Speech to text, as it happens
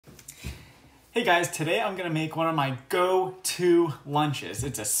Hey guys, today I'm gonna make one of my go-to lunches.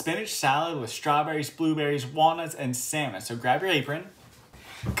 It's a spinach salad with strawberries, blueberries, walnuts, and salmon. So grab your apron,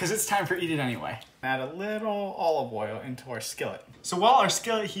 because it's time for Eat It Anyway. Add a little olive oil into our skillet. So while our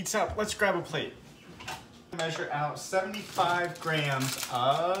skillet heats up, let's grab a plate. Measure out 75 grams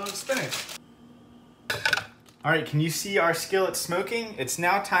of spinach. All right, can you see our skillet smoking? It's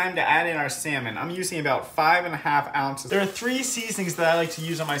now time to add in our salmon. I'm using about 5.5 ounces. There are 3 seasonings that I like to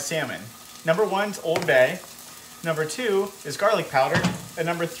use on my salmon. Number 1's Old Bay, number 2 is garlic powder, and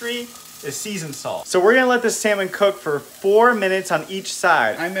number 3 is seasoned salt. So we're gonna let this salmon cook for 4 minutes on each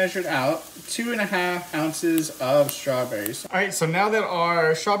side. I measured out 2.5 ounces of strawberries. All right, so now that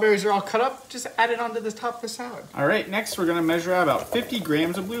our strawberries are all cut up, just add it onto the top of the salad. All right, next we're gonna measure out about 50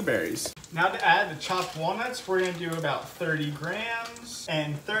 grams of blueberries. Now to add the chopped walnuts, we're gonna do about 30 grams,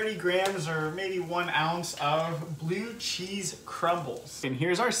 and 30 grams or maybe 1 ounce of blue cheese crumbles. And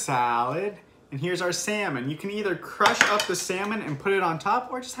here's our salad. And here's our salmon. You can either crush up the salmon and put it on top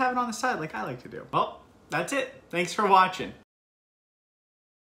or just have it on the side like I like to do. Well, that's it. Thanks for watching.